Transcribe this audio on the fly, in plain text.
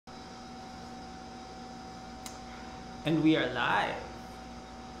And we are live.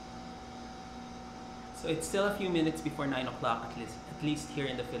 So it's still a few minutes before 9 o'clock, at least here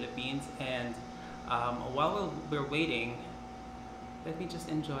in the Philippines. And while we're waiting, let me just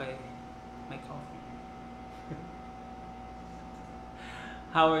enjoy my coffee.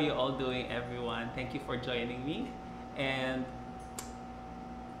 How are you all doing, everyone? Thank you for joining me. And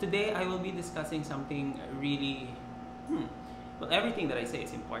today I will be discussing something really, well, everything that I say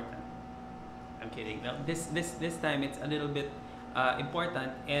is important. I'm kidding. No, this time it's a little bit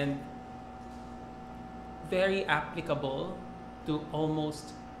important and very applicable to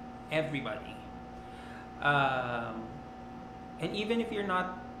almost everybody. Um, and even if you're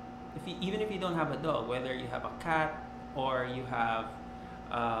not, even if you don't have a dog, whether you have a cat or you have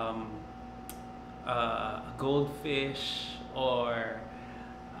um, a goldfish or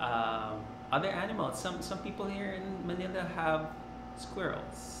other animals. Some people here in Manila have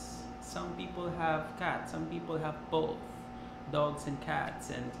squirrels. Some people have cats. Some people have both dogs and cats.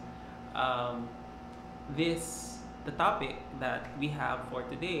 And um, the topic that we have for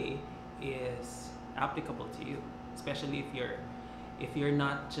today is applicable to you, especially if you're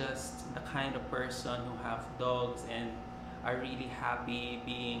not just the kind of person who have dogs and are really happy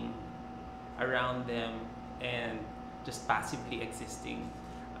being around them and just passively existing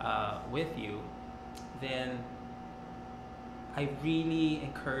with you, then I really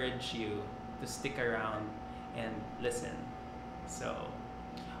encourage you to stick around and listen. So,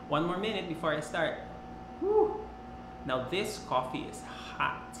 one more minute before I start. Woo! Now this coffee is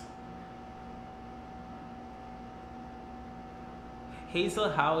hot. Hazel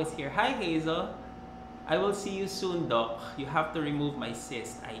Howe is here. Hi Hazel. I will see you soon, Doc. You have to remove my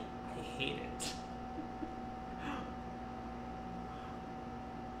cyst. I hate it.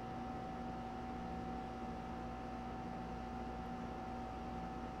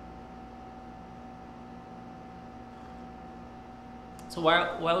 So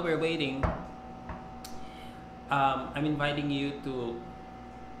while we're waiting, I'm inviting you to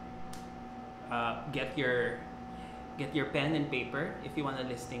get your pen and paper if you want to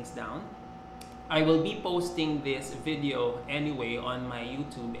list things down. I will be posting this video anyway on my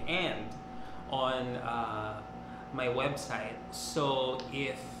YouTube and on my website. So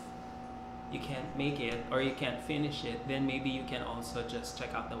if you can't make it or you can't finish it, then maybe you can also just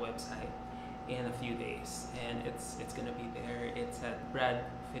check out the website in a few days, and it's gonna be there. It's at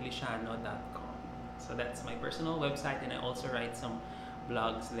bradfeliciano.com. So that's my personal website, and I also write some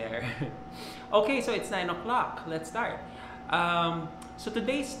blogs there. Okay, so it's 9 o'clock. Let's start. So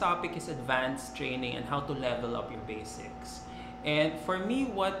today's topic is advanced training and how to level up your basics. And for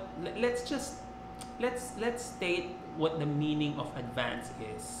me, let's state what the meaning of advanced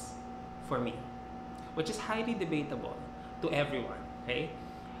is for me, which is highly debatable to everyone. Okay.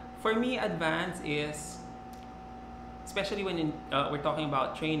 For me, advanced is, especially when we're talking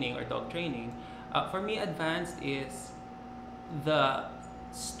about training or dog training, for me, advanced is the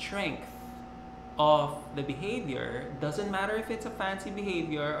strength of the behavior, doesn't matter if it's a fancy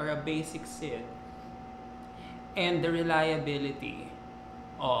behavior or a basic sit, and the reliability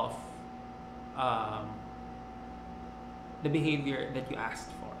of the behavior that you asked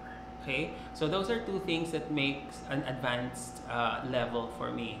for. Okay, so those are two things that makes an advanced level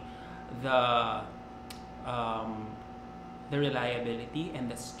for me: the reliability and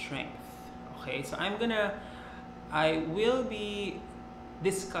the strength. Okay, so I will be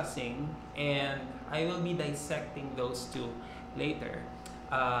discussing and I will be dissecting those two later.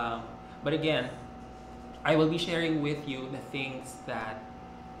 But again, I will be sharing with you the things that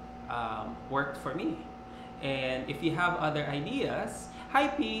worked for me. And if you have other ideas, hi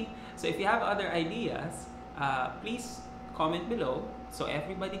P. So if you have other ideas, please comment below so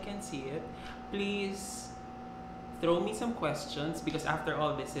everybody can see it. Please throw me some questions, because after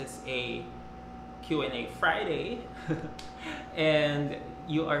all, this is a Q&A Friday and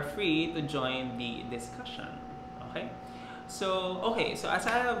you are free to join the discussion. Okay, so as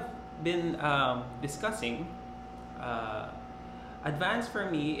I have been discussing, advanced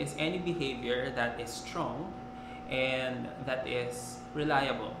for me is any behavior that is strong and that is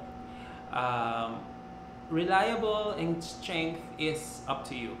reliable. Reliable and strength is up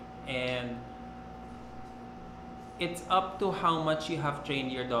to you, and it's up to how much you have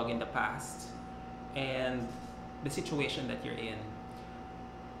trained your dog in the past and the situation that you're in.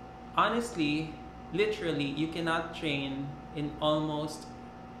 Honestly, literally, you cannot train in almost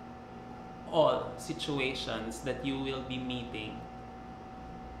all situations that you will be meeting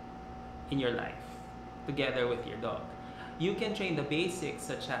in your life together with your dog. You can train the basics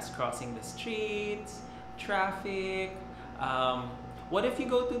such as crossing the streets, traffic, What if you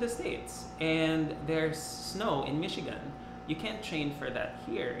go to the States and there's snow in Michigan? You can't train for that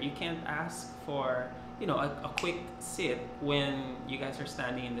here. You can't ask for, a quick sit when you guys are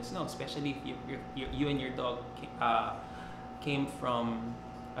standing in the snow, especially if you and your dog came from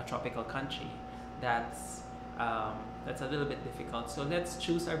a tropical country. That's a little bit difficult. So let's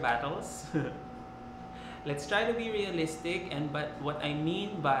choose our battles. Let's try to be realistic, but what I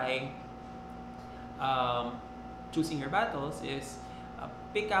mean by choosing your battles is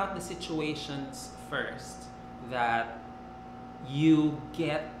pick out the situations first that you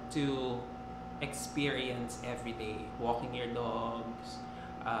get to experience every day. Walking your dogs,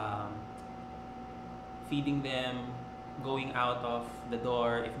 feeding them, going out of the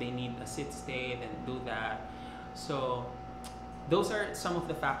door. If they need a sit stay, then do that. So those are some of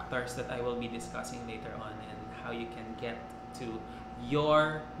the factors that I will be discussing later on, and how you can get to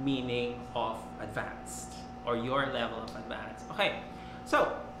your meaning of advanced, or your level of advanced. Okay,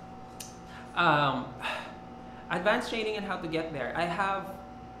 so advanced training and how to get there. I have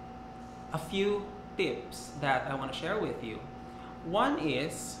a few tips that I want to share with you. One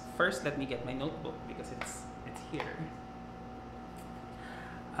is, first let me get my notebook because it's here.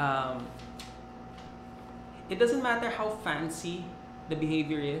 It doesn't matter how fancy the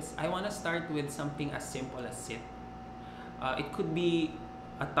behavior is. I want to start with something as simple as sit. It could be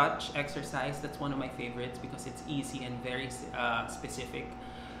a touch exercise. That's one of my favorites because it's easy and very specific.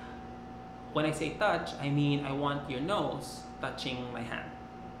 When I say touch, I mean I want your nose touching my hand,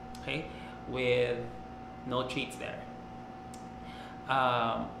 okay, with no treats there.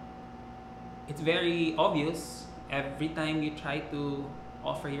 It's very obvious. Every time you try to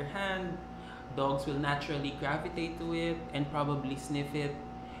offer your hand, dogs will naturally gravitate to it and probably sniff it,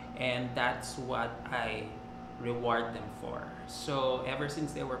 and that's what I reward them for. So ever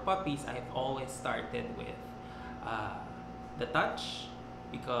since they were puppies, I've always started with the touch,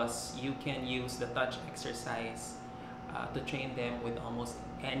 because you can use the touch exercise to train them with almost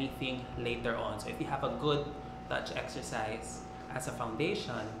anything later on. So if you have a good touch exercise as a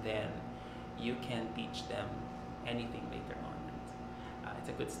foundation, then you can teach them anything later on. It's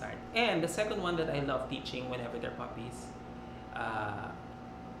a good start. And the second one that I love teaching whenever they're puppies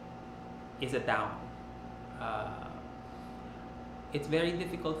is a down. It's very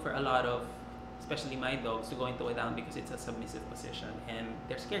difficult for a lot of, especially my dogs, to go into a down because it's a submissive position, and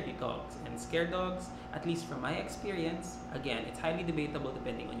they're scaredy dogs. And scared dogs, at least from my experience, again, it's highly debatable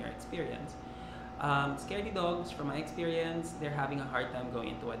depending on your experience. Scaredy dogs, from my experience, they're having a hard time going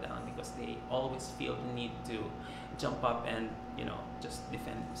into a down because they always feel the need to jump up and, just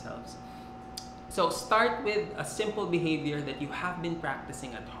defend themselves. So start with a simple behavior that you have been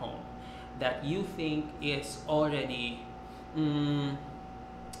practicing at home, that you think is already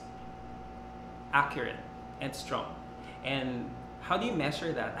accurate and strong. And how do you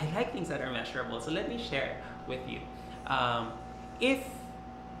measure that? I like things that are measurable, so let me share with you. If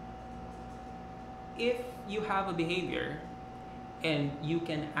you have a behavior and you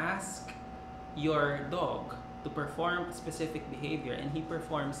can ask your dog to perform a specific behavior and he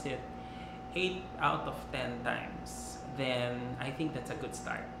performs it 8 out of 10 times, then I think that's a good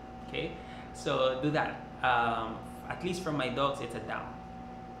start. Okay, so do that. At least from my dogs, it's a down.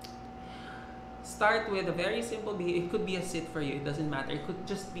 Start with a very simple behavior. It could be a sit for you, it doesn't matter. It could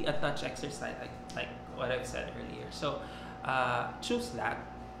just be a touch exercise, like what I've said earlier. So choose that,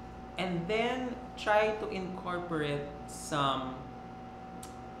 and then try to incorporate some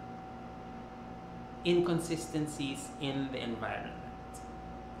inconsistencies in the environment.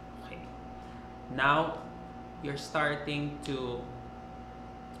 Okay, now you're starting to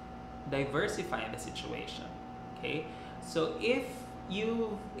diversify the situation. Okay, so if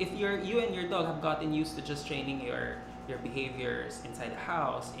you and your dog have gotten used to just training your behaviors inside the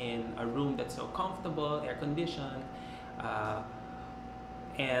house in a room that's so comfortable, air conditioned,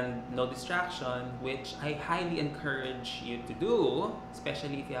 and no distraction, which I highly encourage you to do,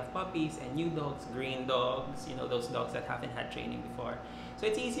 especially if you have puppies and new dogs, green dogs, those dogs that haven't had training before. So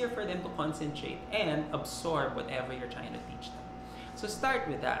it's easier for them to concentrate and absorb whatever you're trying to teach them. So start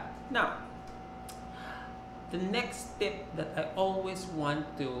with that. Now, the next tip that I always want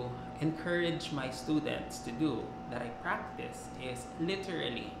to encourage my students to do, that I practice, is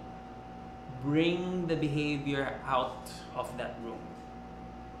literally bring the behavior out of that room.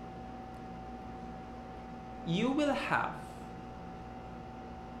 You will have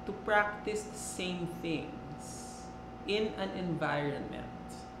to practice the same things in an environment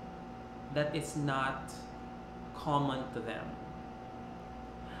that is not common to them.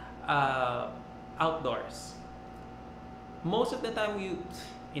 Outdoors. Most of the time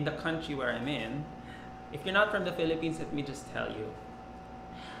in the country where I'm in, if you're not from the Philippines, let me just tell you,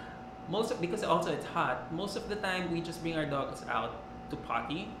 because also it's hot, most of the time we just bring our dogs out to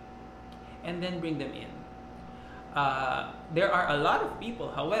potty and then bring them in. There are a lot of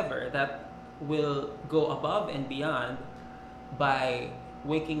people, however, that will go above and beyond by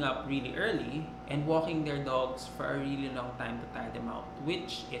waking up really early and walking their dogs for a really long time to tire them out,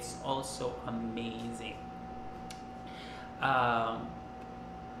 which is also amazing. Um,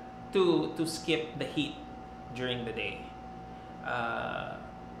 to skip the heat during the day. Uh,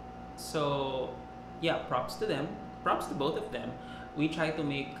 so yeah, props to them. Props to both of them. We try to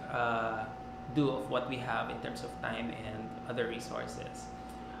make do of what we have in terms of time and other resources.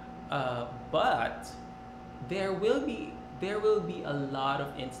 But there will be a lot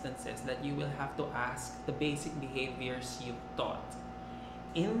of instances that you will have to ask the basic behaviors you've taught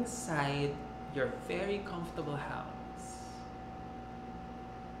inside your very comfortable house,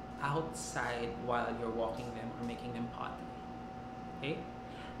 outside while you're walking them or making them potty. Okay?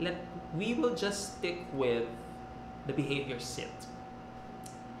 We will just stick with the behavior sit.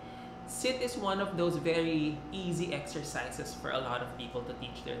 Sit is one of those very easy exercises for a lot of people to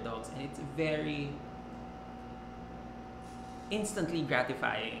teach their dogs, and it's very instantly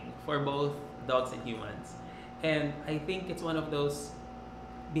gratifying for both dogs and humans. And I think it's one of those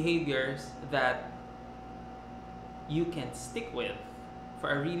behaviors that you can stick with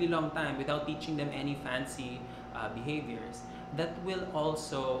for a really long time without teaching them any fancy behaviors that will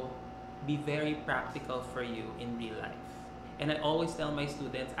also be very practical for you in real life. And I always tell my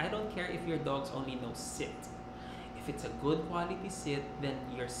students, I don't care if your dogs only know sit. If it's a good quality sit, then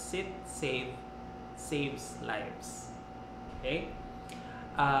your sit saves lives. Okay?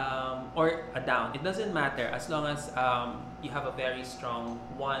 Or a down. It doesn't matter as long as you have a very strong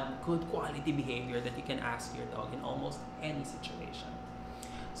one good quality behavior that you can ask your dog in almost any situation.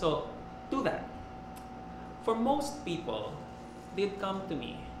 So do that. For most people, they'd come to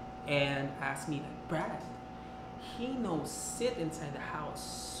me and ask me like, Brad, he knows sit inside the house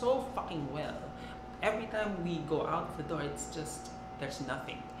so fucking well. Every time we go out the door, it's just, there's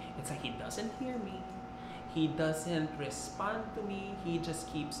nothing. It's like he doesn't hear me. He doesn't respond to me. He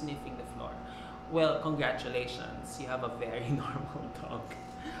just keeps sniffing the floor. Well, congratulations. You have a very normal dog.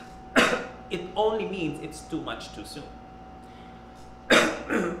 It only means it's too much too soon.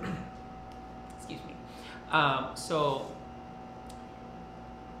 Excuse me. So,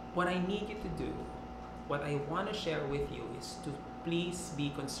 what I need you to do, what I want to share with you is to please be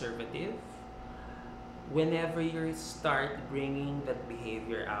conservative whenever you start bringing that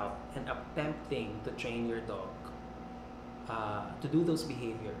behavior out and attempting to train your dog to do those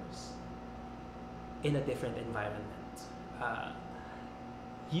behaviors in a different environment.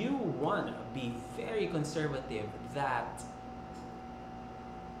 You want to be very conservative that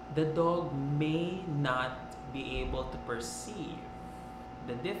the dog may not be able to perceive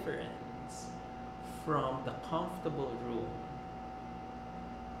the difference from the comfortable room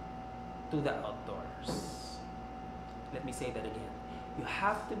to the outdoors. Let me say that again. You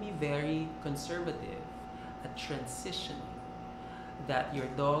have to be very conservative at transitioning, that your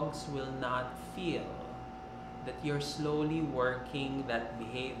dogs will not feel that you're slowly working that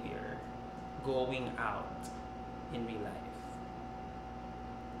behavior going out in real life.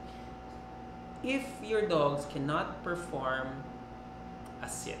 If your dogs cannot perform a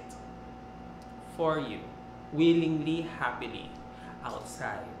sit for you, willingly, happily,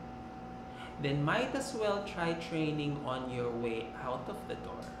 outside, then might as well try training on your way out of the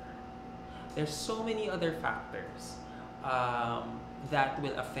door. There's so many other factors that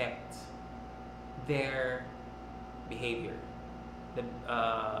will affect their behavior, the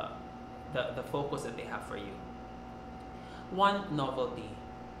focus that they have for you. One, novelty.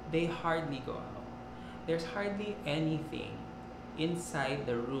 They hardly go out. There's hardly anything inside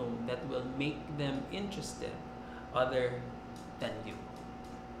the room that will make them interested other than you.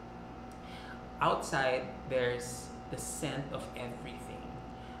 Outside, there's the scent of everything.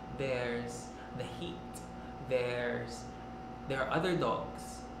 There's the heat. There are other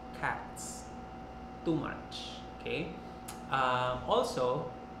dogs, cats, too much. Okay. Also,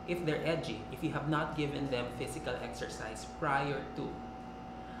 if they're edgy, if you have not given them physical exercise prior to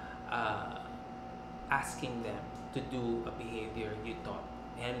asking them to do a behavior you taught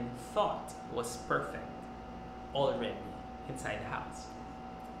and thought was perfect already inside the house.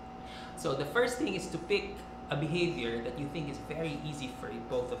 So the first thing is to pick a behavior that you think is very easy for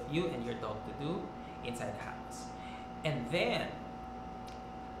both of you and your dog to do inside the house. And then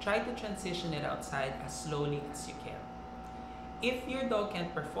try to transition it outside as slowly as you can. If your dog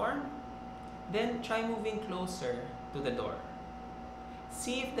can't perform, then try moving closer to the door.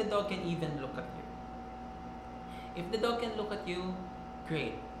 See if the dog can even look at you. If the dog can look at you,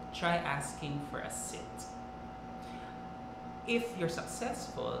 great. try asking for a sit. If you're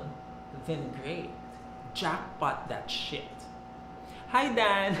successful, then great. Jackpot that shit. Hi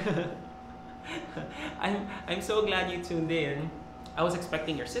Dan! I'm so glad you tuned in. I was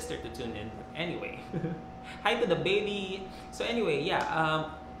expecting your sister to tune in, but anyway. Hi to the baby. So anyway, yeah,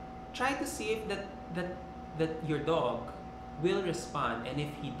 try to see if that your dog will respond, and if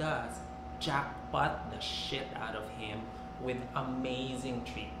he does, jackpot the shit out of him with amazing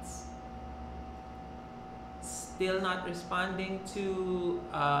treats. Still not responding to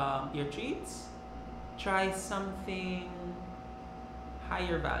your treats? Try something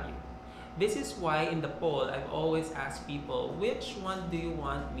higher value. This is why in the poll, I've always asked people, which one do you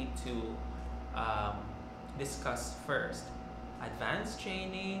want me to discuss first? Advanced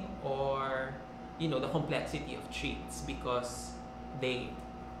training or, the complexity of treats, because they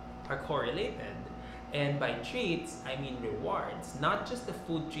are correlated. And by treats, I mean rewards, not just the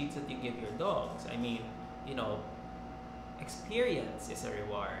food treats that you give your dogs. I mean, experience is a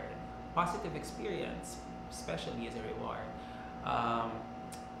reward. Positive experience, especially, is a reward.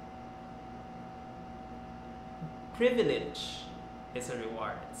 Privilege is a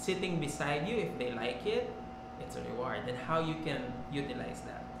reward. Sitting beside you, if they like it, it's a reward. And how you can utilize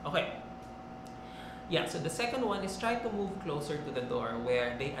that. Okay. Yeah, so the second one is try to move closer to the door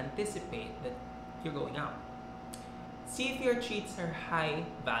where they anticipate that you're going out. See if your treats are high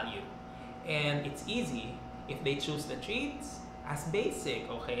value. And it's easy if they choose the treats as basic,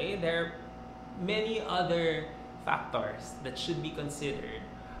 okay? There are many other factors that should be considered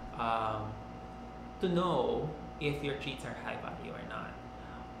to know if your treats are high value or not.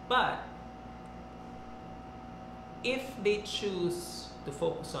 But if they choose to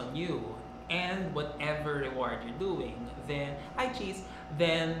focus on you and whatever reward you're doing, then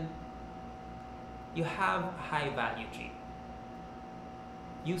then you have a high value treat.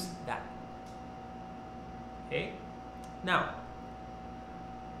 Use that. Okay? Now,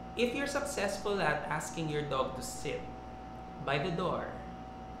 if you're successful at asking your dog to sit by the door,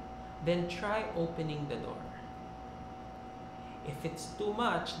 then try opening the door. If it's too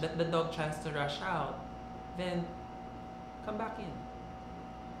much that the dog tries to rush out, then come back in.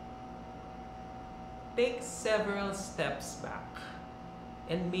 Take several steps back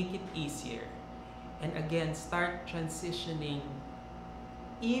and make it easier. And again, start transitioning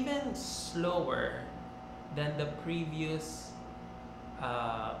even slower than the previous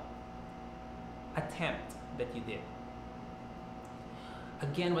attempt that you did.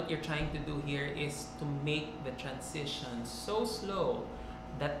 Again, what you're trying to do here is to make the transition so slow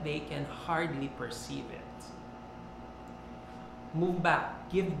that they can hardly perceive it. Move back,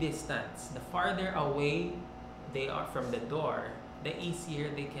 give distance. The farther away they are from the door, the easier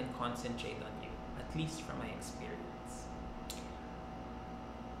they can concentrate on you, at least from my experience.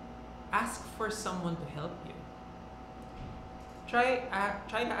 Ask for someone to help you. Try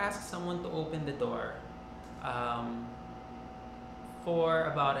to ask someone to open the door for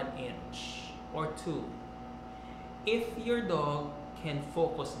about an inch or two. If your dog can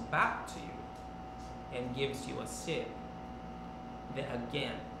focus back to you and gives you a sit, then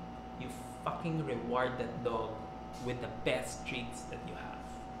again, you fucking reward that dog with the best treats that you have.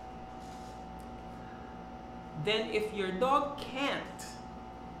 Then if your dog can't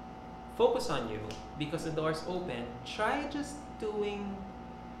focus on you because the door's open, try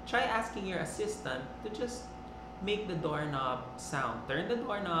asking your assistant to just make the doorknob sound. Turn the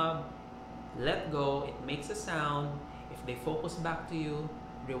doorknob, let go, it makes a sound. If they focus back to you,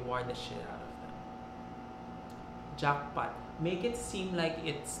 reward the shit out of them. Jackpot. Make it seem like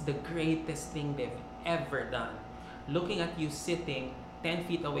it's the greatest thing they've ever done. Looking at you sitting 10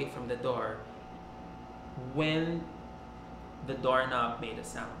 feet away from the door when the doorknob made a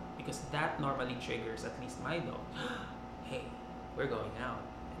sound. Because that normally triggers at least my dog. Hey, we're going out.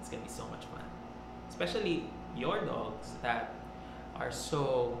 It's gonna be so much fun. Especially your dogs that are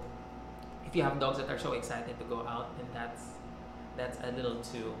so, if you have dogs that are so excited to go out, then that's a little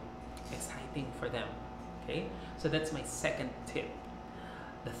too exciting for them. Okay, so that's my second tip.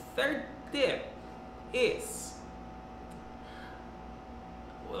 The third tip is,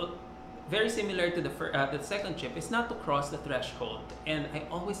 well, very similar to the second tip, is not to cross the threshold. And I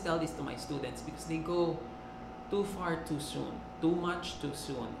always tell this to my students because they go too far too soon, too much too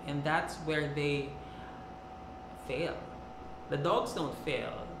soon, and that's where they fail. The dogs don't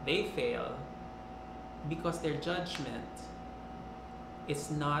fail, they fail because their judgment is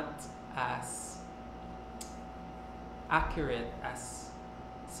not as accurate as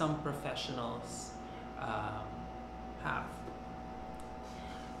some professionals have.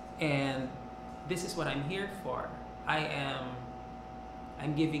 And this is what I'm here for. I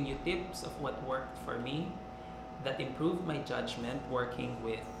I'm giving you tips of what worked for me that improved my judgment working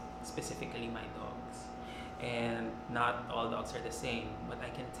with specifically my dogs. And not all dogs are the same, but I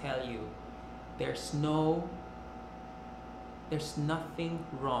can tell you there's nothing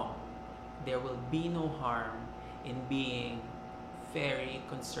wrong. There will be no harm in being very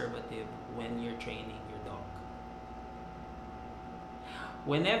conservative when you're training your dog.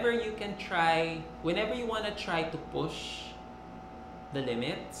 Whenever you want to try to push the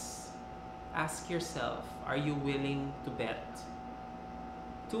limits, ask yourself, are you willing to bet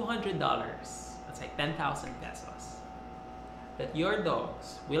 $200, that's like 10,000 pesos, that your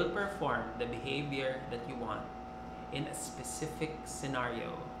dogs will perform the behavior that you want in a specific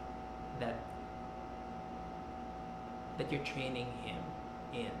scenario that you're training him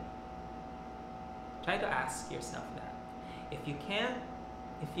in? Try to ask yourself that. If you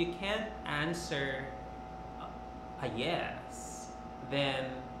can't answer a yes, then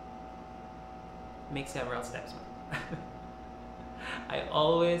make several steps. I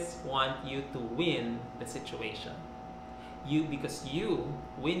always want you to win the situation. Because you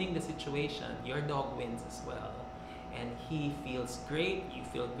winning the situation, your dog wins as well. And he feels great, you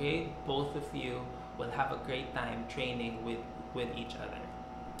feel great, both of you will have a great time training with each other.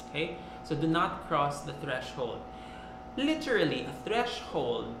 Okay? So do not cross the threshold. Literally, a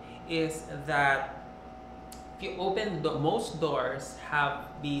threshold is that if you open most doors have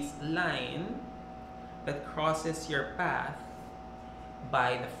this line that crosses your path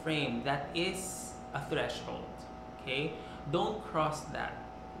by the frame. That is a threshold. Okay? Don't cross that.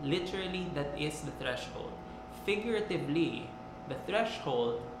 Literally, that is the threshold. Figuratively, the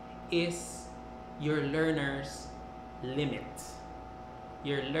threshold is your learner's limit.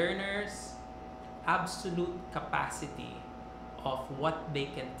 Your learner's absolute capacity of what they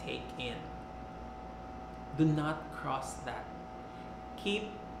can take in. Do not cross that. Keep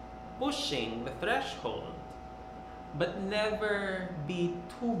pushing the threshold, but never be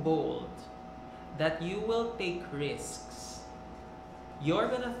too bold that you will take risks. You're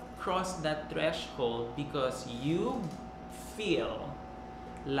gonna cross that threshold because you feel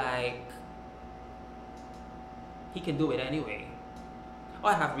like he can do it anyway. Oh,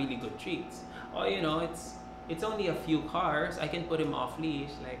 I have really good treats. Oh, it's only a few cars. I can put him off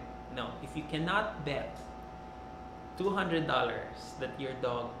leash. Like, no. If you cannot bet $200 that your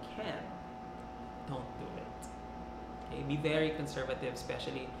dog can, don't do it. Okay? Be very conservative,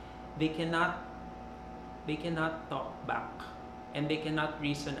 especially they cannot talk back and they cannot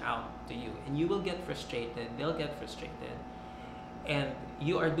reason out to you, and you will get frustrated. They'll get frustrated, and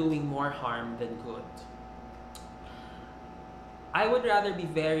you are doing more harm than good. I would rather be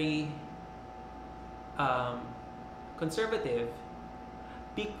very conservative,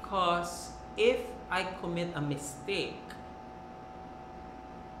 because if I commit a mistake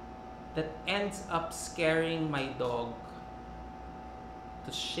that ends up scaring my dog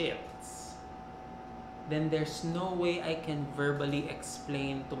to shits, then there's no way I can verbally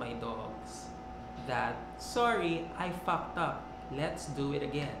explain to my dogs that, sorry, I fucked up, let's do it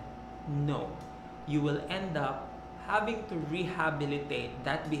again. No, you will end up having to rehabilitate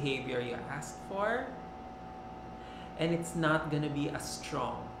that behavior you asked for, and it's not gonna be as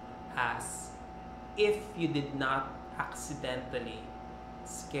strong as if you did not accidentally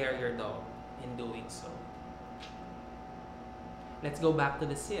scare your dog in doing so. Let's go back to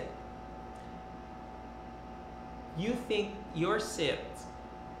the sit. You think your sit,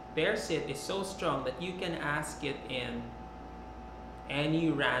 their sit, is so strong that you can ask it in any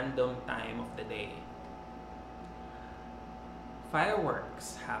random time of the day.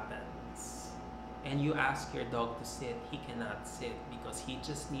 Fireworks happens and you ask your dog to sit, he cannot sit because he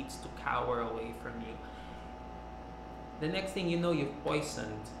just needs to cower away from you. The next thing you know, you've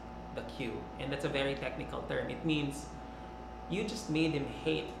poisoned the cue, and that's a very technical term. It means you just made him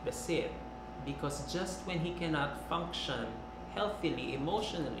hate the sit, because just when he cannot function healthily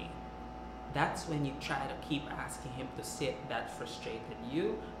emotionally, that's when you try to keep asking him to sit. That frustrated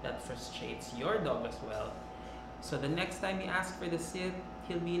you, that frustrates your dog as well. So the next time you ask for the sit,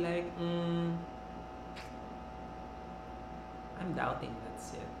 he'll be like, I'm doubting that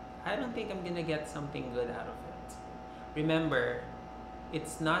sit. I don't think I'm gonna get something good out of it. Remember,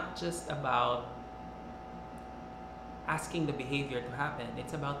 it's not just about asking the behavior to happen.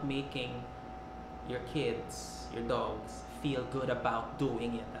 It's about making your kids, your dogs, feel good about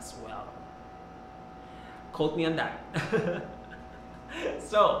doing it as well. Quote me on that.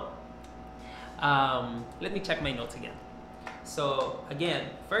 So, let me check my notes again. So again,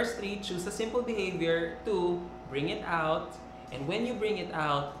 firstly, choose a simple behavior. 2, bring it out. And when you bring it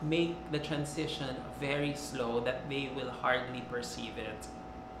out, make the transition very slow that they will hardly perceive it.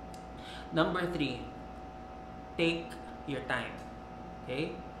 Number three, take your time.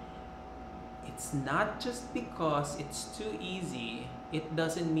 Okay? It's not just because it's too easy, it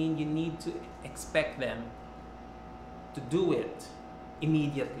doesn't mean you need to expect them to do it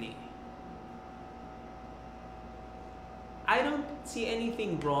immediately. I don't see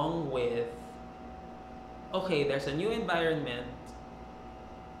anything wrong with, okay, there's a new environment,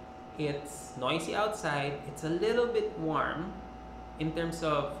 it's noisy outside, it's a little bit warm in terms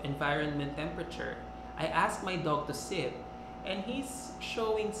of environment temperature. I asked my dog to sit, and he's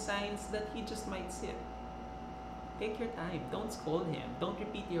showing signs that he just might sit. Take your time. Don't scold him. Don't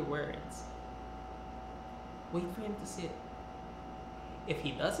repeat your words. Wait for him to sit. If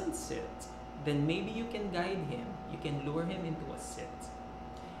he doesn't sit, then maybe you can guide him. You can lure him into a sit.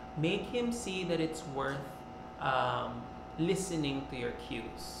 Make him see that it's worth listening to your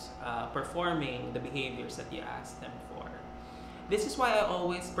cues, performing the behaviors that you ask them for. This is why I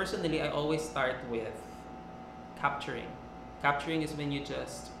always start with capturing. Capturing is when you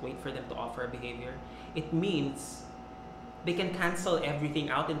just wait for them to offer a behavior. It means they can cancel everything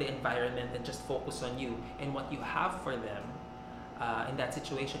out in the environment and just focus on you and what you have for them in that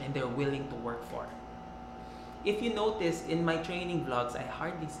situation, and they're willing to work for. If you notice in my training vlogs, I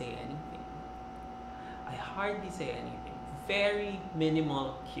hardly say anything. Very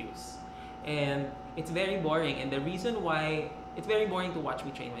minimal cues. And it's very boring. And the reason why it's very boring to watch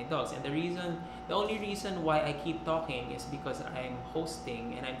me train my dogs. And the only reason why I keep talking is because I'm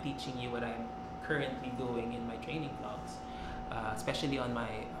hosting and I'm teaching you what I'm currently doing in my training vlogs, especially on my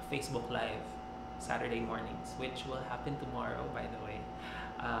Facebook Live Saturday mornings, which will happen tomorrow, by the way.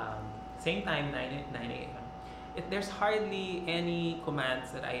 Same time, 9 a.m. There's hardly any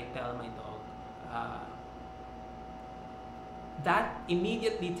commands that I tell my dog. That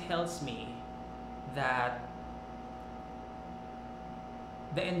immediately tells me that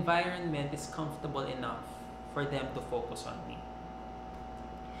the environment is comfortable enough for them to focus on me.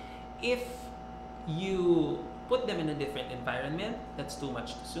 If you put them in a different environment, that's too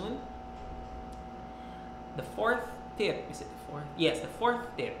much too soon. The fourth tip, is it the fourth? Yes, the fourth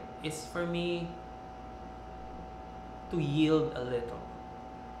tip is for me to yield a little.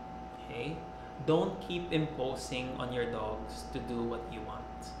 Okay? Don't keep imposing on your dogs to do what you want.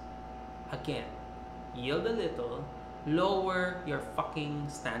 Again, yield a little, lower your fucking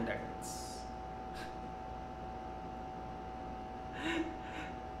standards.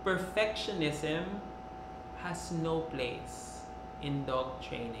 Perfectionism has no place in dog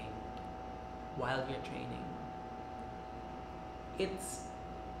training while you're training. It's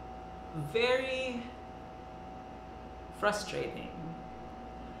very frustrating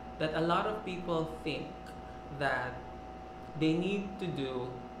that a lot of people think that they need to do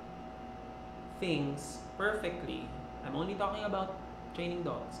things perfectly. I'm only talking about training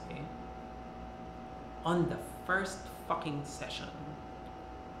dogs, okay? On the first fucking session.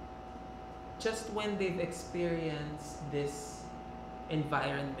 Just when they've experienced this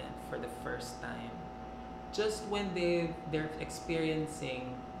environment for the first time. Just when they're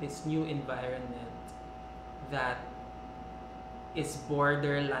experiencing this new environment that is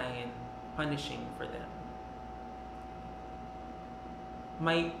borderline punishing for them.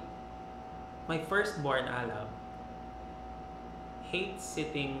 My firstborn Alab hates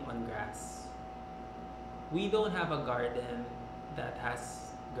sitting on grass. We don't have a garden that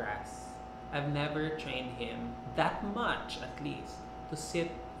has grass. I've never trained him that much, at least, to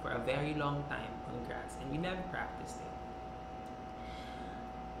sit for a very long time on grass, and we never practiced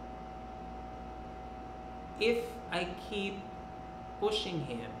it. If I keep pushing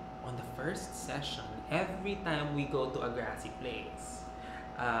him on the first session, every time we go to a grassy place,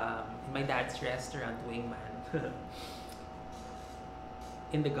 in my dad's restaurant, Wingman,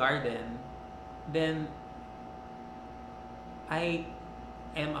 in the garden, then I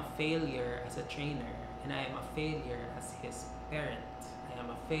am a failure as a trainer, and I am a failure as his parent. I am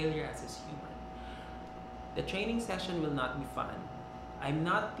a failure as his human. The training session will not be fun. I'm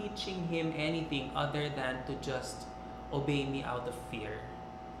not teaching him anything other than to just obey me out of fear.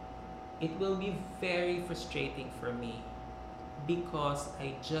 It will be very frustrating for me because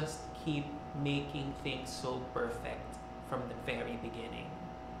I just keep making things so perfect from the very beginning.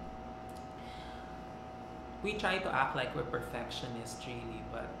 We try to act like we're perfectionists, really,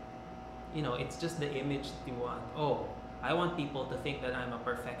 but you know, it's just the image that you want. Oh, I want people to think that I'm a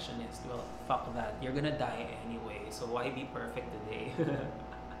perfectionist. Well, fuck that. You're gonna die anyway, so why be perfect today?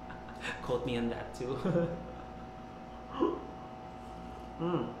 Quote me on that too.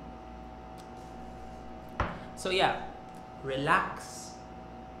 So yeah, relax.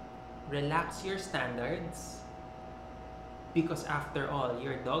 Relax your standards, because after all,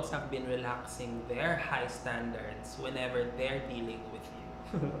 your dogs have been relaxing their high standards whenever they're dealing with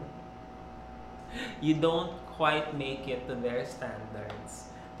you. You don't quite make it to their standards.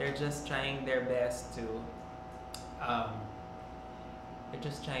 They're just trying their best to um, they're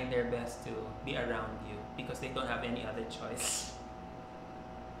just trying their best to be around you because they don't have any other choice.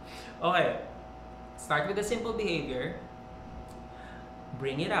 Okay, start with a simple behavior.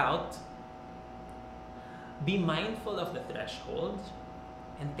 Bring it out. Be mindful of the threshold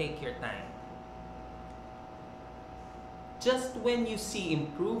and take your time. Just when you see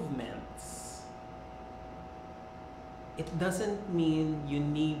improvements, it doesn't mean you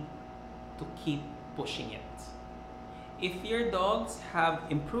need to keep pushing it. If your dogs have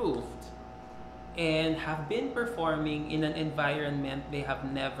improved and have been performing in an environment they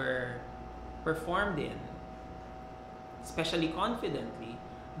have never performed in, especially confidently,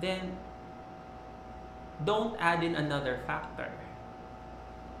 then don't add in another factor.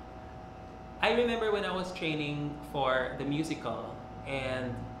 I remember when I was training for the musical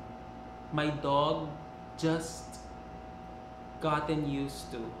and my dog just gotten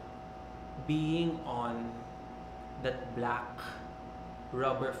used to being on that black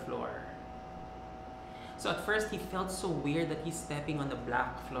rubber floor. So at first he felt so weird that he's stepping on the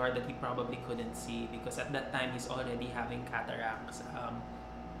black floor that he probably couldn't see, because at that time he's already having cataracts.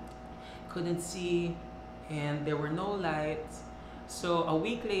 Couldn't see, and there were no lights. So a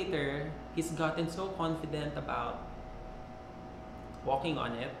week later, he's gotten so confident about walking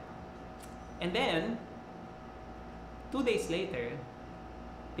on it. And then 2 days later,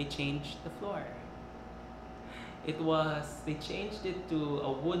 they changed the floor. They changed it to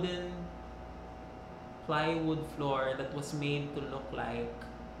a wooden plywood floor that was made to look like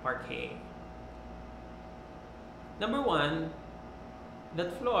parquet. Number one,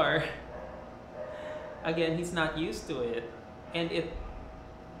 that floor, again, he's not used to it. And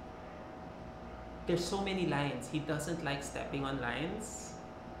there's so many lines. He doesn't like stepping on lines.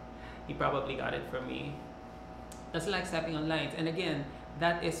 He probably got it from me. Doesn't like stepping on lines. And again,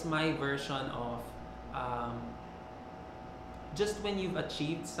 that is my version of just when you've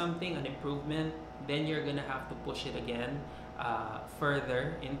achieved something, an improvement, then you're gonna have to push it again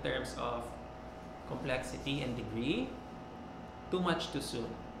further in terms of complexity and degree. Too much too soon.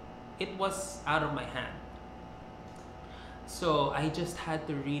 It was out of my hand. So I just had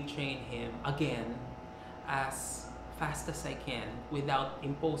to retrain him again as fast as I can without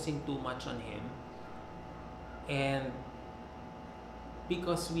imposing too much on him. And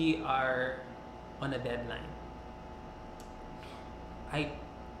because we are on a deadline, I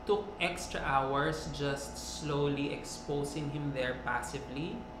took extra hours just slowly exposing him there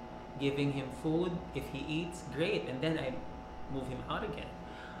passively, giving him food. If he eats, great, and then I move him out again.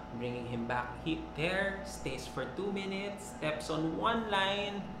 Bringing him back there, stays for 2 minutes, steps on one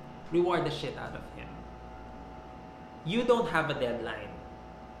line, reward the shit out of him. You don't have a deadline.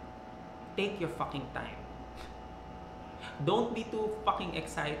 Take your fucking time. Don't be too fucking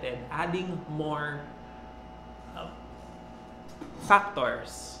excited adding more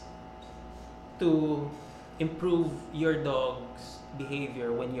factors to improve your dog's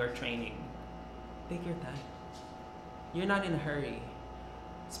behavior when you're training. Take your time. You're not in a hurry.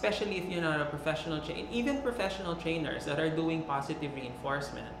 Especially if you're not a professional trainer. Even professional trainers that are doing positive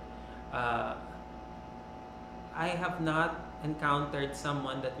reinforcement. I have not encountered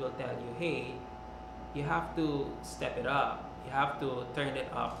someone that will tell you, hey, you have to step it up. You have to turn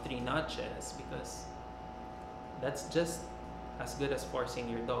it up 3 notches, because that's just as good as forcing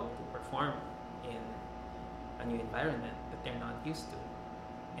your dog to perform in a new environment that they're not used to.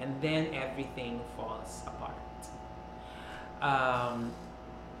 And then everything falls apart.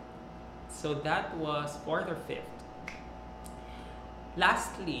 So that was 4th or 5th.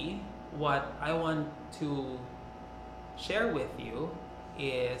 Lastly, what I want to share with you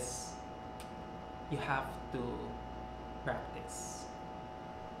is you have to practice.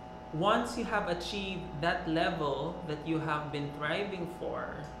 Once you have achieved that level that you have been thriving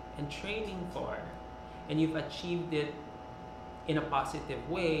for and training for, and you've achieved it in a positive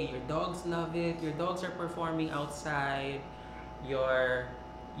way, your dogs love it, your dogs are performing outside, your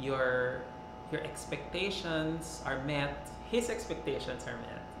expectations are met, his expectations are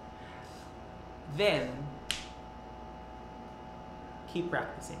met, then keep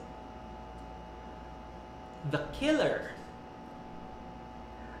practicing. The killer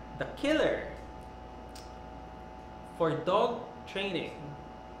for dog training,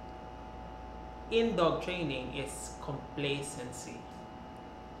 in dog training, is complacency.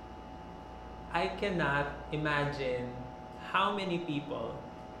 I cannot imagine how many people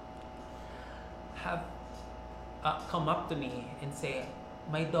have come up to me and say,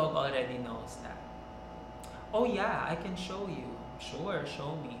 my dog already knows that. Oh yeah, I can show you. Sure,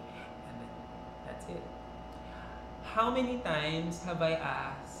 show me. And then that's it. How many times have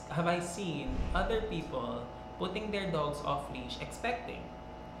I seen other people putting their dogs off leash expecting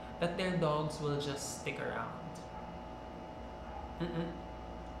that their dogs will just stick around? Mm-mm.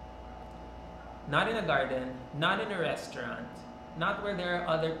 Not in a garden, not in a restaurant, not where there are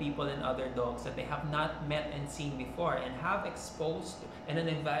other people and other dogs that they have not met and seen before and have exposed to in an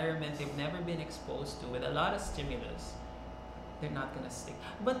environment they've never been exposed to with a lot of stimulus. They're not gonna stick.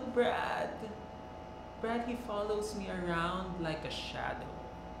 But Brad, he follows me around like a shadow.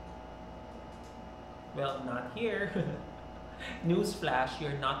 Well, not here. Newsflash,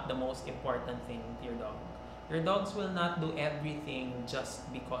 you're not the most important thing to your dog. Your dogs will not do everything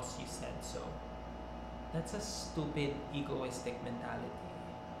just because you said so. That's a stupid, egoistic mentality.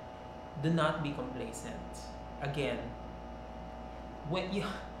 Do not be complacent. Again, when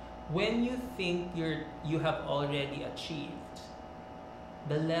you think you have already achieved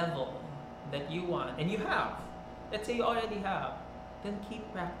the level that you want, and you have, let's say you already have, then keep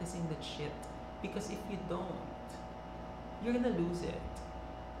practicing that shit. Because if you don't, you're gonna lose it.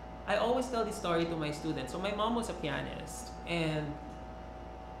 I always tell this story to my students. So my mom was a pianist, and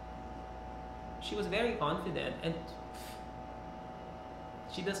she was very confident, and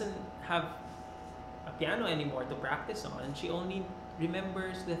she doesn't have a piano anymore to practice on. She only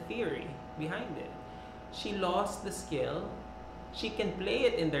remembers the theory behind it. She lost the skill. She can play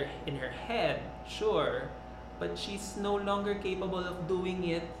it in her head, sure, but she's no longer capable of doing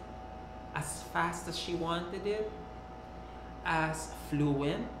it as fast as she wanted it, as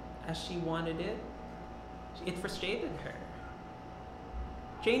fluent as she wanted it. It frustrated her.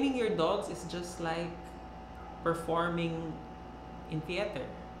 Training your dogs is just like performing in theater,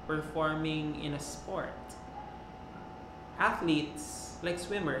 performing in a sport. Athletes, like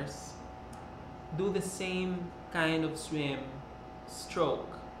swimmers, do the same kind of swim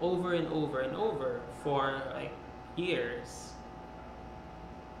stroke over and over and over for like years.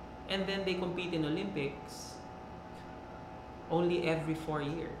 And then they compete in Olympics only every 4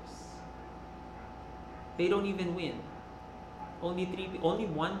 years. They don't even win. Only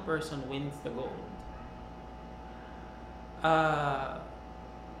one person wins the gold.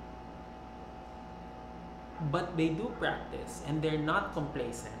 But they do practice and they're not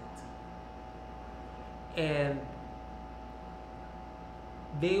complacent. And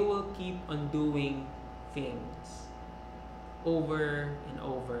they will keep on doing things over and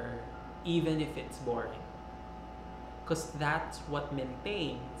over, even if it's boring. Because that's what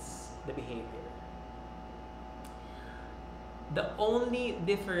maintains the behavior. The only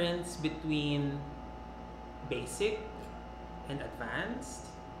difference between basic and advanced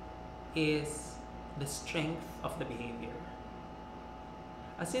is the strength of the behavior.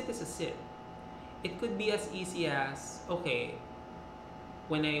 A sit is a sit. It could be as easy as, okay,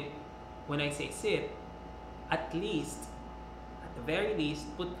 when I say sit, at the very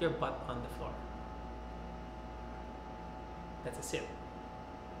least, put your butt on the floor. That's a sit.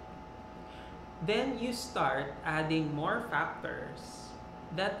 Then you start adding more factors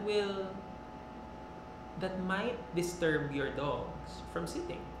that might disturb your dogs from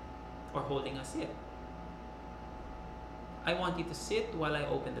sitting or holding a sit. I want you to sit while I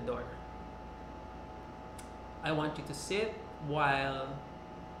open the door. I want you to sit while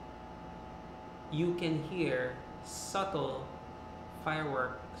you can hear subtle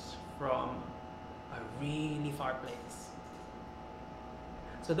fireworks from a really far place.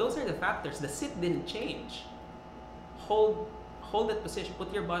 So those are the factors. The sit didn't change. Hold that position,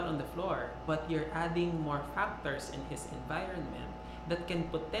 put your butt on the floor, but you're adding more factors in his environment that can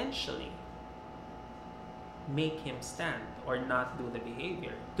potentially make him stand or not do the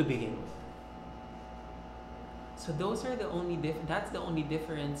behavior to begin with. So those are that's the only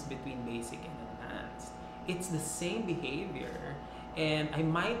difference between basic and advanced. It's the same behavior. And I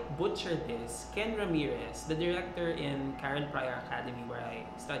might butcher this. Ken Ramirez, the director in Karen Pryor Academy where I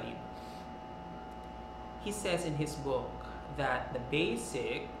studied, he says in his book that advanced,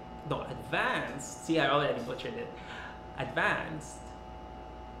 see, I already butchered it. Advanced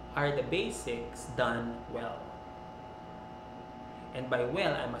are the basics done well. And by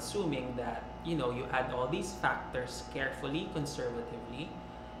well, I'm assuming that, you add all these factors carefully, conservatively,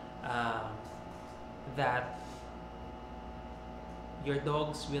 that your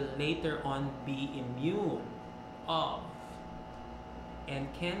dogs will later on be immune of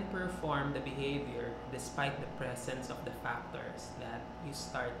and can perform the behavior despite the presence of the factors that you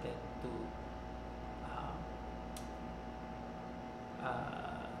started to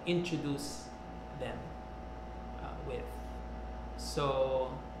introduce them with.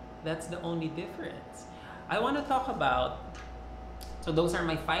 So that's the only difference. I want to talk about, so those are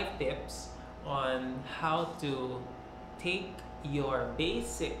my 5 tips on how to take your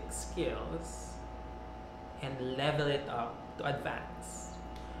basic skills and level it up to advance.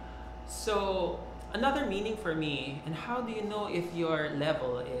 So another meaning for me, and how do you know if your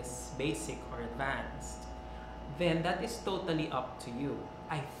level is basic or advanced? Then that is totally up to you.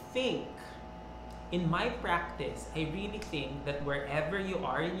 I think, in my practice, I really think that wherever you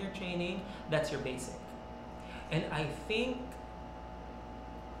are in your training, that's your basic. And I think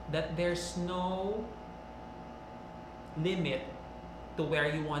that there's no limit to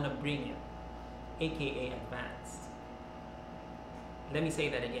where you want to bring it, aka advanced. Let me say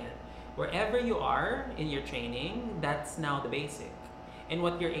that again. Wherever you are in your training, that's now the basic. And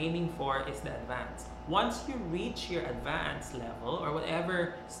what you're aiming for is the advanced. Once you reach your advanced level, or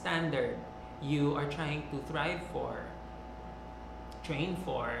whatever standard you are trying to thrive for, train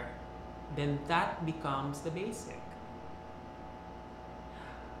for, then that becomes the basic.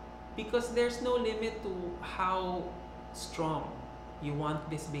 Because there's no limit to how strong you want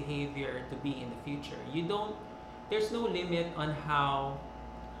this behavior to be in the future. There's no limit on how,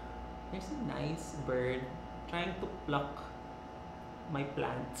 there's a nice bird trying to pluck my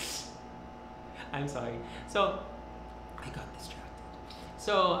plants. I'm sorry. So, I got distracted.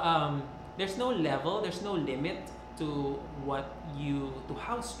 So, there's no level, there's no limit to to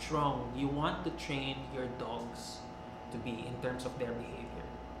how strong you want to train your dogs to be in terms of their behavior.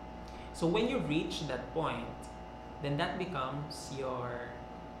 So when you reach that point, then that becomes your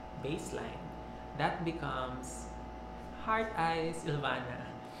baseline. That becomes heart eyes, Ilvana.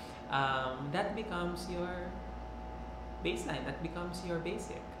 That becomes your baseline. That becomes your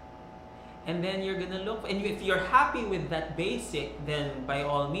basic. And then you're gonna look, and if you're happy with that basic, then by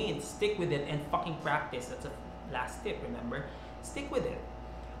all means, stick with it and fucking practice. That's a last tip, remember? Stick with it.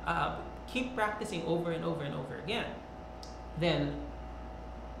 Keep practicing over and over and over again. Then,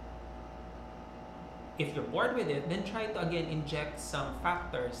 if you're bored with it, then try to again inject some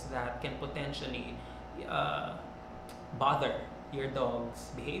factors that can potentially bother your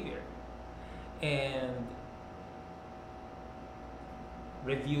dog's behavior. And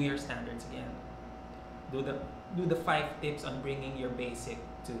review your standards again. Do the 5 tips on bringing your basic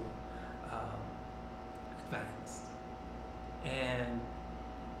to advanced. And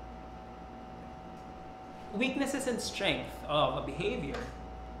weaknesses and strength of a behavior.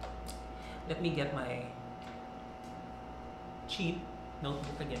 Let me get my cheap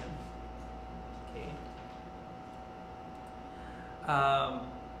notebook again. Okay.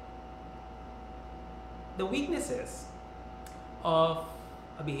 The weaknesses of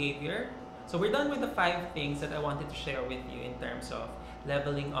a behavior. So we're done with the 5 things that I wanted to share with you in terms of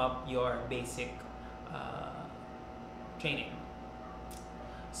leveling up your basic training.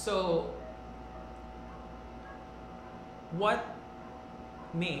 So what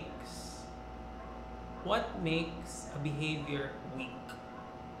makes a behavior weak?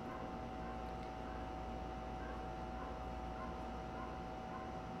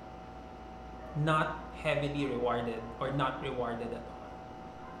 Not heavily rewarded or not rewarded at all.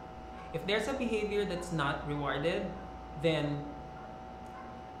 If there's a behavior that's not rewarded, then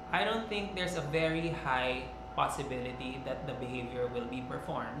I don't think there's a very high possibility that the behavior will be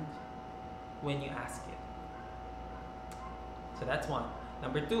performed when you ask it. So that's 1.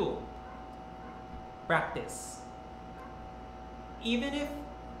 Number 2, practice. Even if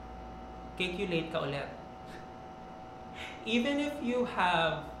calculate ka ulit, even if you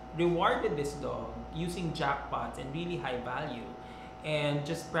have rewarded this dog using jackpots and really high value and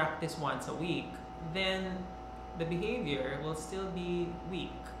just practice once a week, then the behavior will still be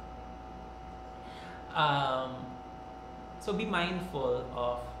weak. So be mindful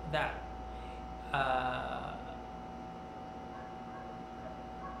of that.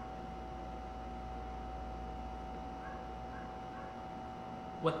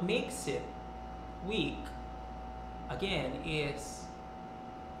 What makes it weak, again, is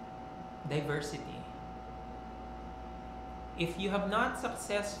diversity. If you have not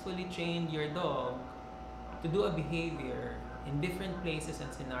successfully trained your dog to do a behavior in different places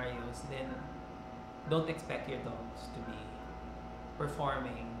and scenarios, then don't expect your dogs to be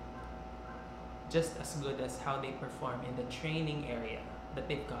performing just as good as how they perform in the training area that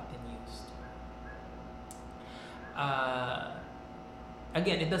they've gotten used to.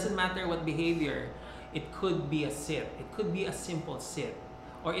 Again, it doesn't matter what behavior. It could be a sit. It could be a simple sit.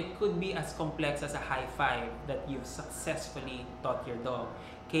 Or it could be as complex as a high five that you've successfully taught your dog.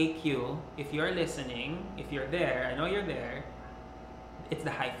 KQ, if you're listening, if you're there, I know you're there, it's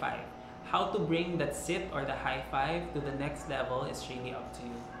the high five. How to bring that sit or the high five to the next level is really up to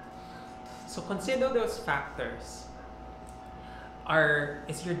you. So consider those factors.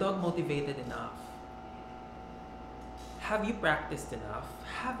 Is your dog motivated enough? Have you practiced enough?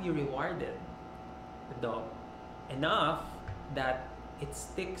 Have you rewarded the dog enough that it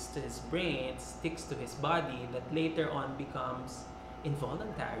sticks to his brain, sticks to his body, that later on becomes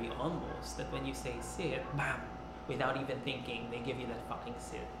involuntary almost? That when you say sit, bam, without even thinking, they give you that fucking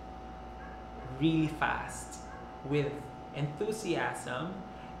sit. Really fast, with enthusiasm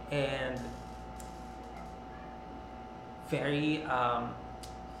and very,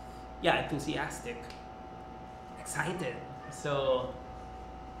 enthusiastic, excited. So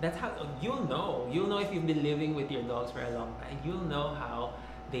that's how you'll know. You'll know if you've been living with your dogs for a long time. You'll know how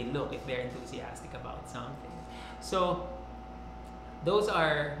they look if they're enthusiastic about something. So those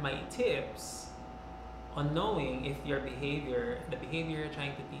are my tips on knowing if the behavior you're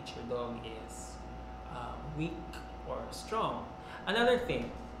trying to teach your dog is weak or strong. Another thing,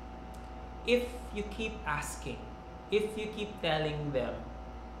 if you keep asking, if you keep telling them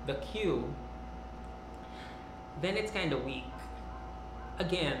the cue, then it's kind of weak.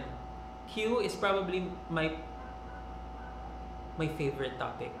 Again, cue is probably my favorite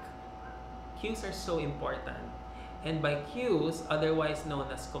topic. Cues are so important. And by cues, otherwise known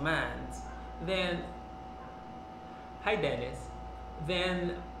as commands, then, hi Dennis,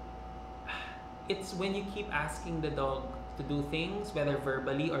 then it's when you keep asking the dog to do things, whether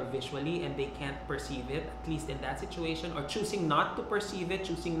verbally or visually, and they can't perceive it, at least in that situation, or choosing not to perceive it,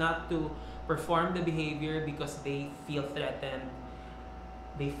 choosing not to perform the behavior because they feel threatened,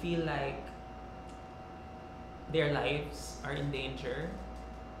 they feel like their lives are in danger,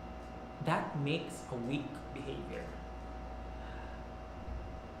 that makes a weak behavior.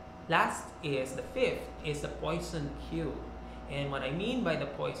 Last is the fifth, is the poison cue. And what I mean by the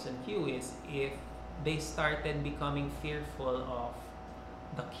poison cue is if they started becoming fearful of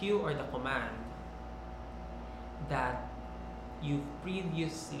the cue or the command that you've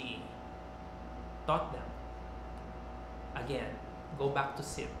previously taught them. Again, go back to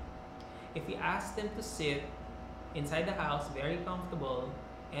sit. If you ask them to sit inside the house, very comfortable,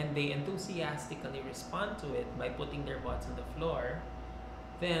 and they enthusiastically respond to it by putting their butts on the floor,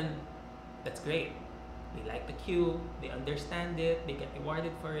 then that's great. They like the cue, they understand it, they get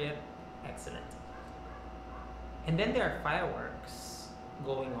rewarded for it, excellent. And then there are fireworks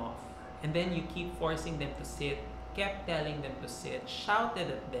going off, and then you keep forcing them to sit, kept telling them to sit,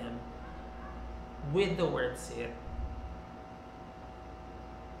 shouted at them with the word sit,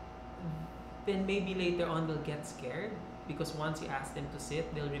 then maybe later on they'll get scared, because once you ask them to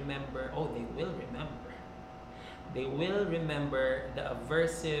sit, they'll remember, they will remember. They will remember the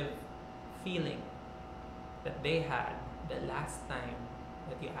aversive feeling that they had the last time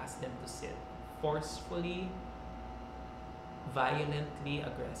that you asked them to sit, forcefully, violently,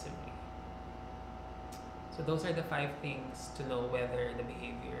 aggressively. So those are the 5 things to know whether the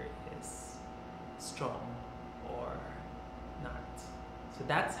behavior is strong or not. So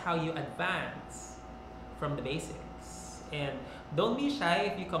that's how you advance from the basics. And don't be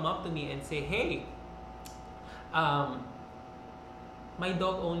shy if you come up to me and say, hey, my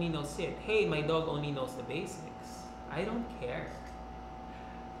dog only knows sit. Hey, my dog only knows the basics. I don't care.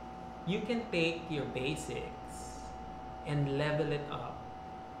 You can take your basics and level it up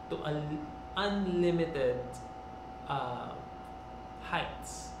to unlimited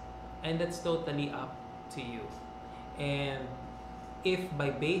heights. And that's totally up to you. And if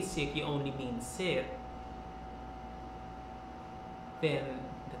by basic you only mean sit, then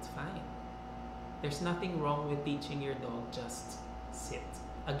that's fine. There's nothing wrong with teaching your dog just sit.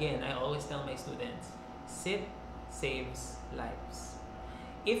 Again, I always tell my students, sit saves lives.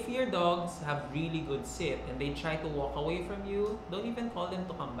 If your dogs have really good sit and they try to walk away from you, don't even call them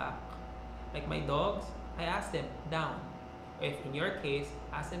to come back. Like my dogs, I ask them down. Or if in your case,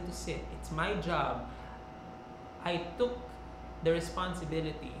 ask them to sit. It's my job. I took the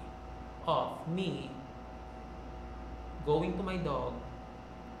responsibility of me going to my dog,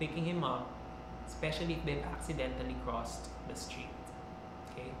 picking him up, especially if they've accidentally crossed the street.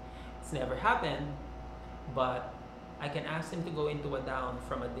 Okay? It's never happened, but I can ask them to go into a down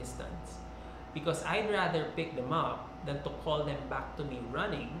from a distance, because I'd rather pick them up than to call them back to me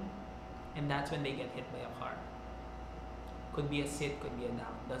running, and that's when they get hit by a car. Could be a sit, could be a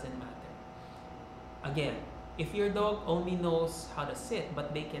down, doesn't matter. Again, if your dog only knows how to sit,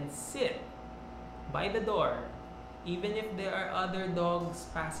 but they can sit by the door, even if there are other dogs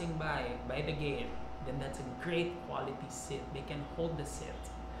passing by the gate, then that's a great quality sit. They can hold the sit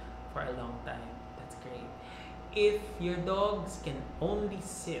for a long time. That's great. If your dogs can only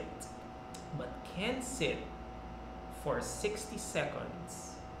sit, but can sit for 60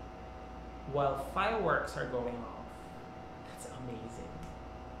 seconds while fireworks are going off, that's amazing.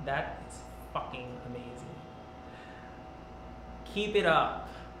 That is fucking amazing. Keep it up.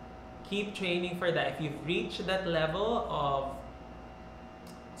 Keep training for that. If you've reached that level of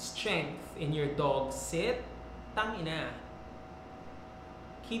strength in your dog sit, tangina.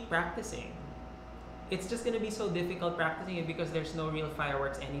 Keep practicing. It's just gonna be so difficult practicing it because there's no real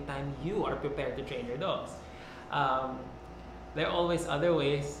fireworks anytime you are prepared to train your dogs. There are always other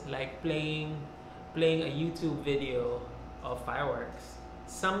ways, like playing a YouTube video of fireworks.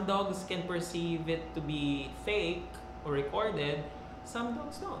 Some dogs can perceive it to be fake or recorded. Some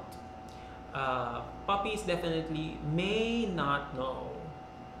dogs don't. Puppies definitely may not know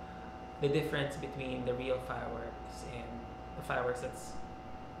the difference between the real fireworks and the fireworks that's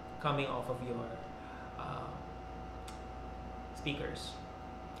coming off of your speakers.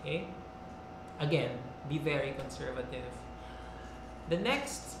 Okay? Again, be very conservative. The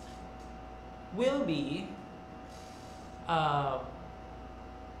next will be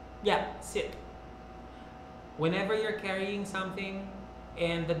sit. Whenever you're carrying something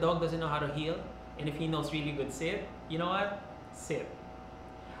and the dog doesn't know how to heel, and if he knows really good sit, you know what? Sit.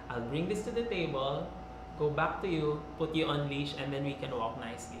 I'll bring this to the table, go back to you, put you on leash, and then we can walk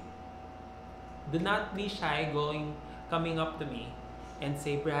nicely. Do not be shy coming up to me and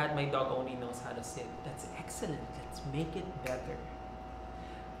say, Brad, my dog only knows how to sit. That's excellent. Let's make it better.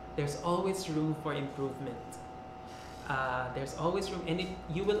 There's always room for improvement. There's always room, and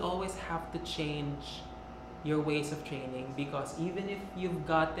you will always have to change your ways of training, because even if you've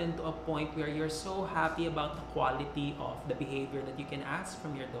gotten to a point where you're so happy about the quality of the behavior that you can ask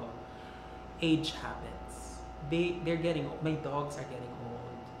from your dog, age happens. They're getting old. My dogs are getting old.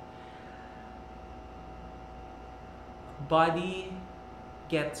 Body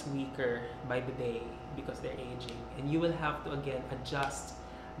gets weaker by the day because they're aging, and you will have to again adjust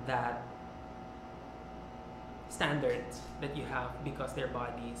that standards that you have because their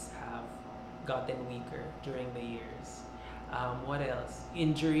bodies have gotten weaker during the years. What else?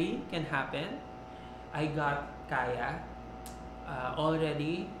 Injury can happen. I got Kaya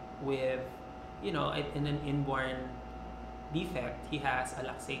already with, in an inborn defect. He has a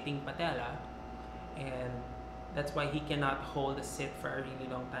luxating patella, and that's why he cannot hold a sit for a really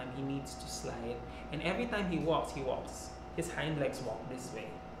long time. He needs to slide. And every time he walks, his hind legs walk this way.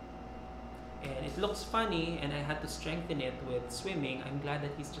 And it looks funny, and I had to strengthen it with swimming. I'm glad that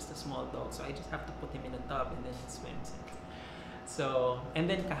he's just a small dog, so I just have to put him in a tub and then he swims. So, and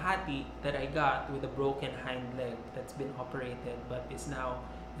then Kahati that I got with a broken hind leg that's been operated but is now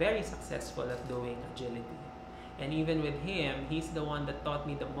very successful at doing agility. And even with him, he's the one that taught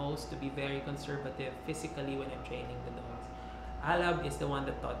me the most to be very conservative physically when I'm training the dogs. Alab is the one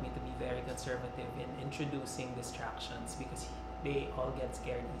that taught me to be very conservative in introducing distractions because they all get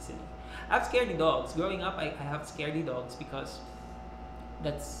scared easily. I have scaredy dogs. Growing up, I have scaredy dogs because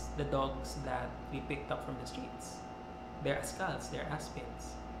that's the dogs that we picked up from the streets. They're Ascals, they're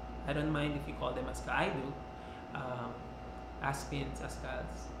Aspins. I don't mind if you call them Ascals. I do. Aspins,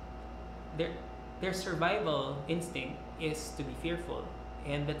 Ascals. Their survival instinct is to be fearful,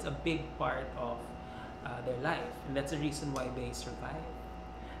 and that's a big part of their life, and that's the reason why they survive.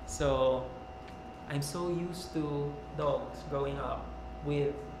 So I'm so used to dogs growing up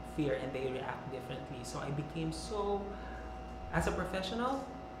with fear, and they react differently. So I became so, as a professional,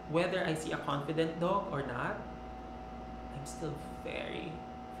 whether I see a confident dog or not, I'm still very,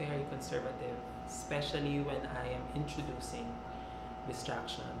 very conservative, especially when I am introducing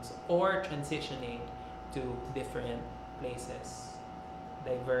distractions or transitioning to different places,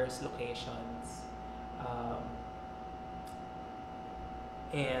 diverse locations,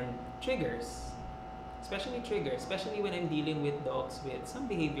 and triggers. Especially when I'm dealing with dogs with some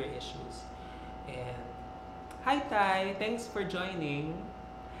behavior issues. And hi Ty, thanks for joining.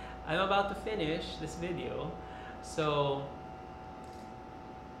 I'm about to finish this video. So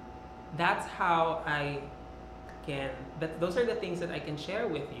that's how those are the things that I can share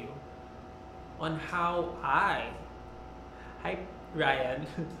with you on how hi Ryan,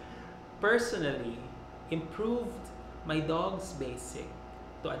 personally improved my dog's basic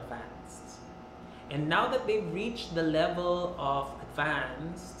to advanced. And now that they've reached the level of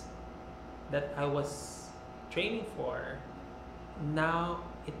advanced that I was training for, now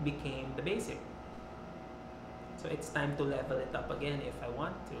it became the basic. So it's time to level it up again if I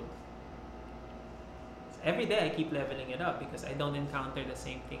want to. So every day I keep leveling it up because I don't encounter the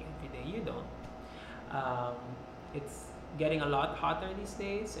same thing every day. You don't. getting a lot hotter these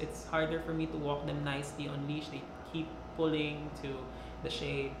days. It's harder for me to walk them nicely on leash. They keep pulling to the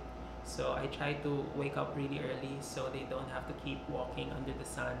shade. So I try to wake up really early so they don't have to keep walking under the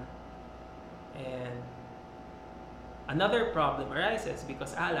sun. And another problem arises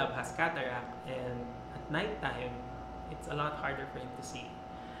because Alab has cataract, and at nighttime it's a lot harder for him to see.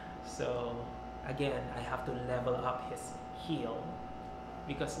 So again, I have to level up his heel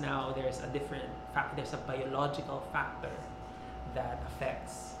because now there's a different there's a biological factor that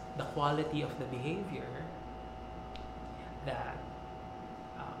affects the quality of the behavior that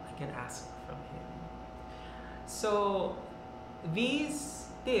I can ask from him. So these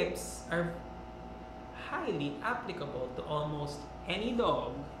tips are highly applicable to almost any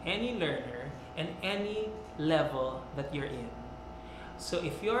dog, any learner, and any level that you're in. So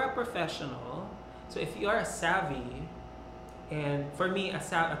if you're a professional, so if you're a savvy, and for me,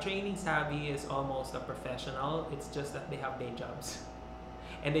 a training savvy is almost a professional. It's just that they have day jobs,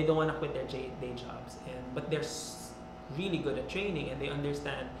 and they don't want to quit their day jobs. But they're really good at training, and they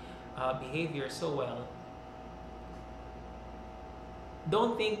understand behavior so well.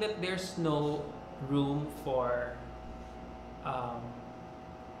 Don't think that there's no room for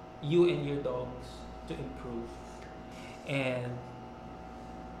you and your dogs to improve. And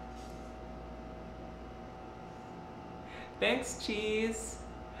thanks, Cheese.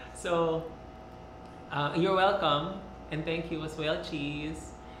 So you're welcome, and thank you as well,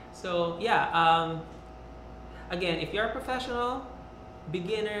 Cheese. So yeah, again, if you're a professional,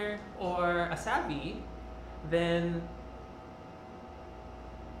 beginner, or a savvy, then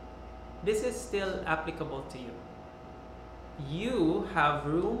this is still applicable to you. You have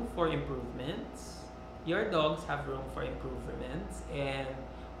room for improvements. Your dogs have room for improvements, and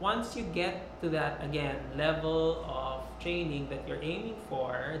once you get to that, again, level of training that you're aiming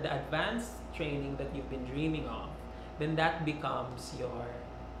for, the advanced training that you've been dreaming of, then that becomes your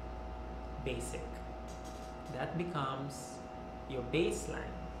basic. That becomes your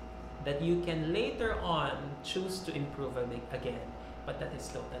baseline that you can later on choose to improve again, but that is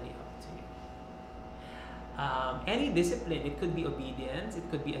totally up to you. Any discipline, it could be obedience, it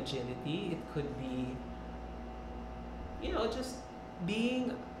could be agility, it could be, just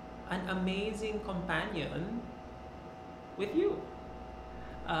being an amazing companion with you.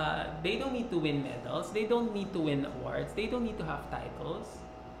 They don't need to win medals, they don't need to win awards, they don't need to have titles.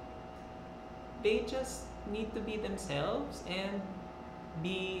 They just need to be themselves and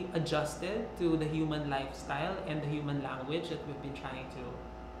be adjusted to the human lifestyle and the human language that we've been trying to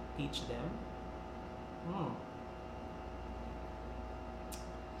teach them.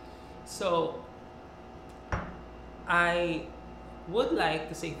 So I would like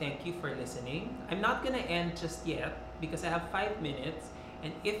to say thank you for listening. I'm not gonna end just yet because I have 5 minutes,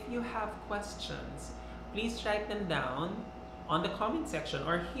 and if you have questions, please write them down on the comment section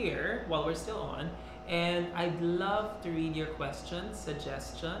or here while we're still on, and I'd love to read your questions,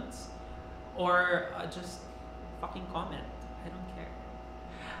 suggestions, or just fucking comment. I don't care.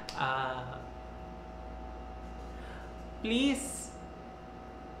 Please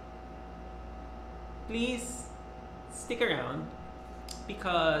stick around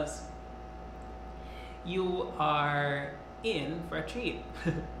because you are in for a treat.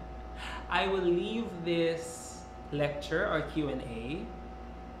 I will leave this lecture or Q&A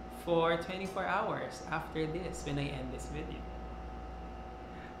for 24 hours after this when I end this video.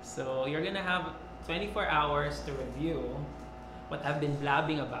 So you're gonna have 24 hours to review what I've been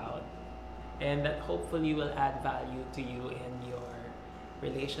blabbing about, and that hopefully will add value to you and your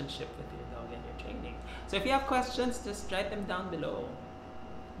relationship with your dog and your training. So if you have questions, just write them down below.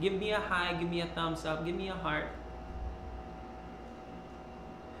 Give me a hi, give me a thumbs up, give me a heart.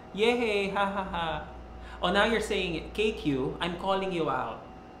 Yay, ha ha ha. Oh, now you're saying it. KQ, I'm calling you out.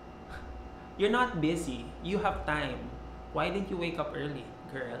 You're not busy. You have time. Why didn't you wake up early,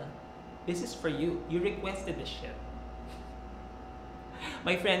 girl? This is for you. You requested this shit.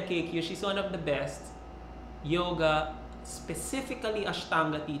 My friend KQ, she's one of the best yoga, specifically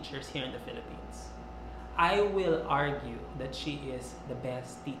Ashtanga teachers here in the Philippines. I will argue that she is the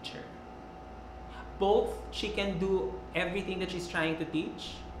best teacher. Both she can do everything that she's trying to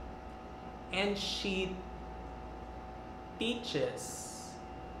teach, and she teaches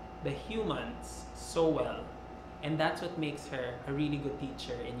the humans so well. And that's what makes her a really good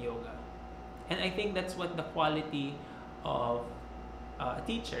teacher in yoga. And I think that's what the quality of a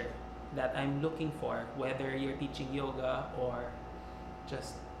teacher that I'm looking for, whether you're teaching yoga or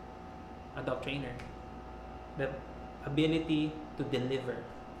just a dog trainer. The ability to deliver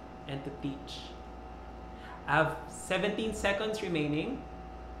and to teach. I have 17 seconds remaining.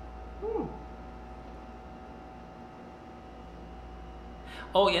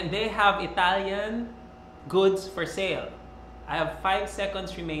 Oh, and they have Italian goods for sale. I have 5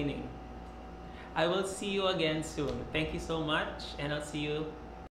 seconds remaining. I will see you again soon. Thank you so much, and I'll see you